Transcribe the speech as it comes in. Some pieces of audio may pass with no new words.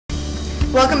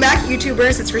Welcome back,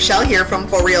 YouTubers. It's Rochelle here from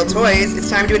For Real Toys. It's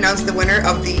time to announce the winner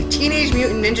of the Teenage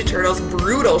Mutant Ninja Turtles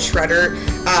Brutal Shredder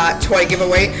toy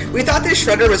giveaway. We thought this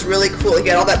Shredder was really cool. He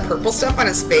had all that purple stuff on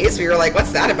his face. We were like,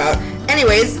 what's that about?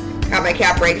 Anyways, got my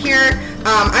cap right here.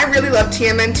 I really love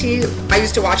TMNT. I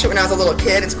used to watch it when I was a little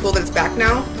kid. It's cool that it's back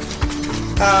now.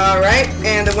 Alright,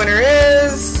 and the winner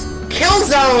is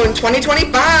Killzone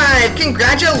 2025.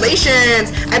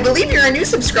 Congratulations! I believe you're a new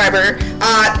subscriber.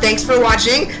 Thanks for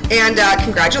watching, and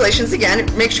congratulations again.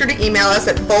 Make sure to email us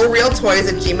at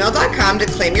forrealtoys@gmail.com to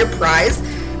claim your prize.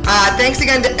 Thanks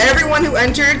again to everyone who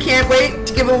entered. Can't wait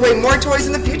to give away more toys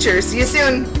in the future. See you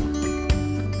soon.